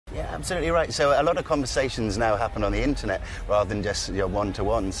absolutely right. So a lot of conversations now happen on the internet rather than just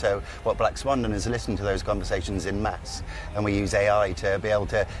one-to-one. So what Black Swan done is listen to those conversations in mass, and we use AI to be able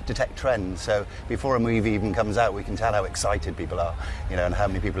to detect trends. So before a movie even comes out, we can tell how excited people are, and how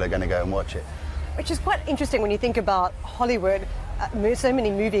many people are going to go and watch it. Which is quite interesting when you think about Hollywood. So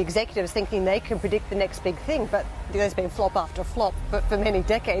many movie executives thinking they can predict the next big thing, but there's been flop after flop for many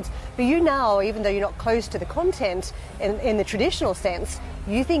decades. But you now, even though you're not close to the content in the traditional sense,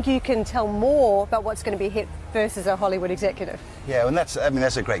 you think you can tell more about what's going to be hit versus a Hollywood executive? Yeah, and that's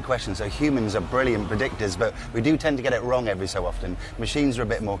a great question. So humans are brilliant predictors, but we do tend to get it wrong every so often. Machines are a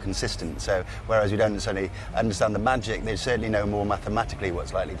bit more consistent, so whereas we don't necessarily understand the magic, they certainly know more mathematically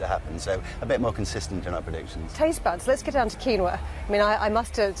what's likely to happen, so a bit more consistent in our predictions. Taste buds, let's get down to quinoa. I mean, I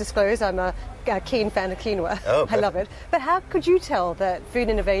must disclose I'm a keen fan of quinoa. Oh, I love it. But how could you tell that food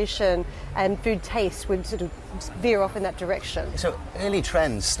innovation and food taste would sort of veer off in that direction? So early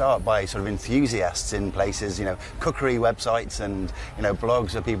trends start by sort of enthusiasts in places, cookery websites and,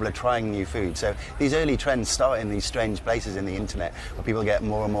 blogs where people are trying new food. So these early trends start in these strange places in the internet where people get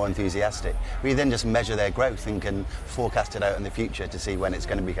more and more enthusiastic. We then just measure their growth and can forecast it out in the future to see when it's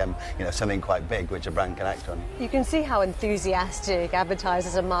going to become, something quite big which a brand can act on. You can see how enthusiastic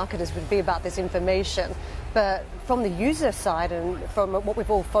advertisers and marketers would be about this information. But from the user side and from what we've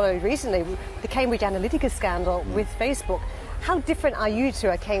all followed recently, the Cambridge Analytica scandal with Facebook, how different are you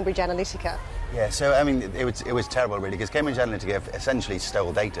to a Cambridge Analytica? Yeah, so I mean, it was terrible really, because Cambridge Analytica essentially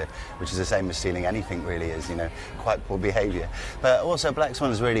stole data, which is the same as stealing anything really is, quite poor behaviour. But also Black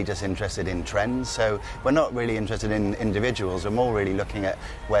Swan is really just interested in trends, so we're not really interested in individuals, we're more really looking at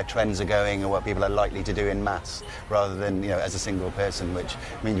where trends are going and what people are likely to do in mass, rather than, as a single person, which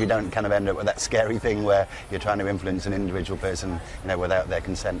means you don't kind of end up with that scary thing where you're trying to influence an individual person, without their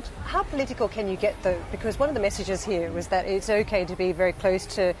consent. How political can you get though? Because one of the messages here was that it's okay to be very close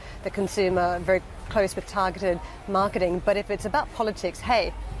to the consumer, very close with targeted marketing, but if it's about politics,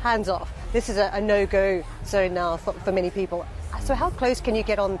 hey, hands off. This is a no-go zone now for many people. So how close can you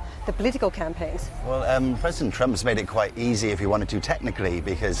get on the political campaigns? Well, President Trump's made it quite easy if he wanted to technically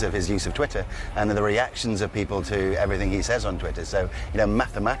because of his use of Twitter and the reactions of people to everything he says on Twitter. So,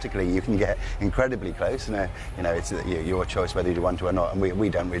 mathematically you can get incredibly close. It's your choice whether you want to or not, and we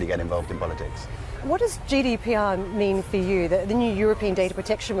don't really get involved in politics. What does GDPR mean for you? The new European data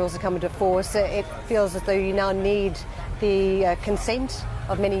protection rules are coming to force. It feels as though you now need the consent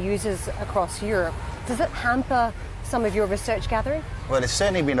of many users across Europe. Does it hamper some of your research gathering? Well, it's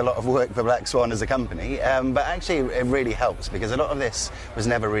certainly been a lot of work for Black Swan as a company, but actually it really helps because a lot of this was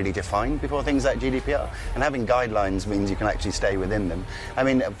never really defined before things like GDPR, and having guidelines means you can actually stay within them. I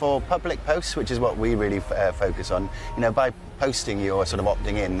mean, for public posts, which is what we really focus on, by posting you're sort of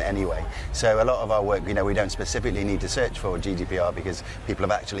opting in anyway. So a lot of our work, we don't specifically need to search for GDPR because people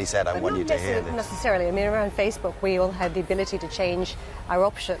have actually said, I want you to hear this. Necessarily. I mean, around Facebook, we all had the ability to change our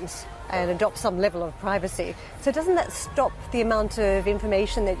options and adopt some level of privacy. So doesn't that stop the amount of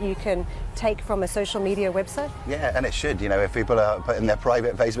information that you can take from a social media website? Yeah, and it should. If people are putting their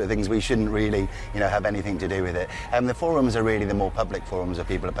private Facebook things, we shouldn't really, have anything to do with it. And the forums are really the more public forums where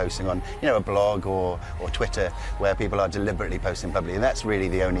people are posting on, a blog or Twitter, where people are deliberately posting publicly, and that's really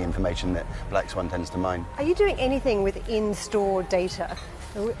the only information that Black Swan tends to mine. Are you doing anything with in-store data?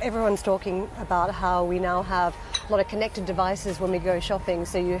 Everyone's talking about how we now have a lot of connected devices when we go shopping.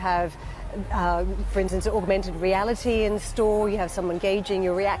 So you have, for instance, augmented reality in store. You have someone gauging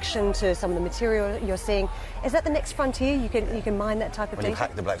your reaction to some of the material you're seeing. Is that the next frontier? You can mine that type of data? Well, you've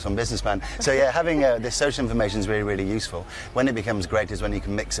hacked the Black Swan business plan. So yeah, having this social information is really, really useful. When it becomes great is when you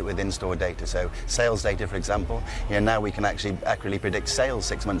can mix it with in-store data. So sales data, for example, now we can actually accurately predict sales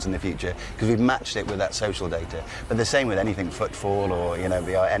 6 months in the future because we've matched it with that social data. But the same with anything, footfall or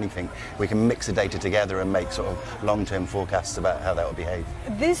VR, anything. We can mix the data together and make sort of long-term forecasts about how that will behave.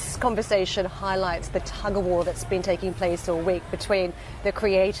 This conversation highlights the tug-of-war that's been taking place all week between the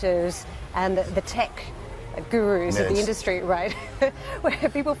creators and the tech gurus of the industry, right? Where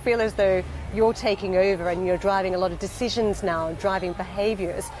people feel as though you're taking over and you're driving a lot of decisions now, driving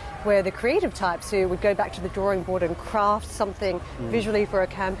behaviours, where the creative types who would go back to the drawing board and craft something visually for a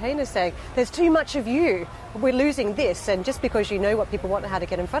campaign are saying, there's too much of you, we're losing this, and just because you know what people want and how to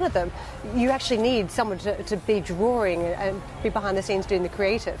get in front of them, you actually need someone to be drawing and be behind the scenes doing the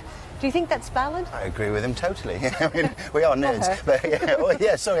creative. Do you think that's valid? I agree with him totally. I mean, we are nerds, but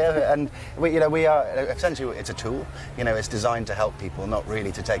and we are essentially, it's a tool. It's designed to help people, not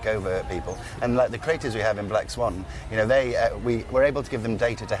really to take over people. And like the creators we have in Black Swan, we're able to give them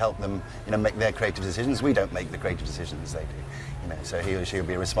data to help them, make their creative decisions. We don't make the creative decisions; they do. so he or she will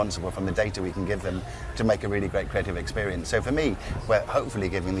be responsible from the data we can give them to make a really great creative experience. So for me, we're hopefully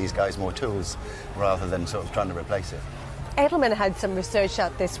giving these guys more tools rather than sort of trying to replace it. Edelman had some research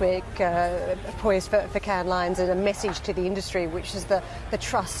out this week poised for Cannes Lions, and a message to the industry, which is the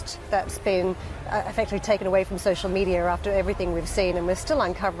trust that's been effectively taken away from social media after everything we've seen, and we're still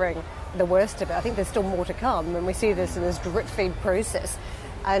uncovering the worst of it. I think there's still more to come, and we see this in this drip feed process.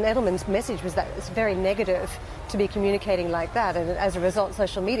 And Edelman's message was that it's very negative to be communicating like that, and as a result,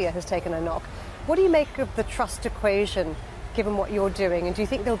 social media has taken a knock. What do you make of the trust equation, given what you're doing? And do you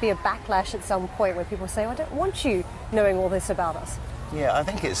think there'll be a backlash at some point where people say, I don't want you knowing all this about us? Yeah, I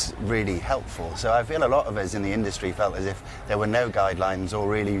think it's really helpful. So I feel a lot of us in the industry felt as if there were no guidelines, or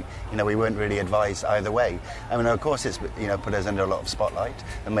really, we weren't really advised either way. I mean, of course, it's, put us under a lot of spotlight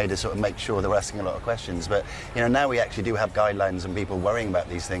and made us sort of make sure they're asking a lot of questions. But, now we actually do have guidelines and people worrying about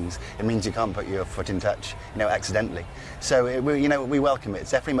these things. It means you can't put your foot in touch, accidentally. So, we welcome it.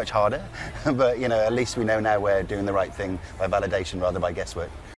 It's definitely much harder, but, at least we know now we're doing the right thing by validation rather by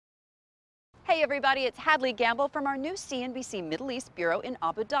guesswork. Hey everybody, it's Hadley Gamble from our new CNBC Middle East Bureau in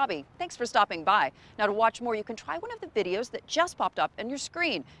Abu Dhabi. Thanks for stopping by. Now, to watch more, you can try one of the videos that just popped up on your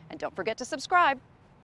screen. And don't forget to subscribe.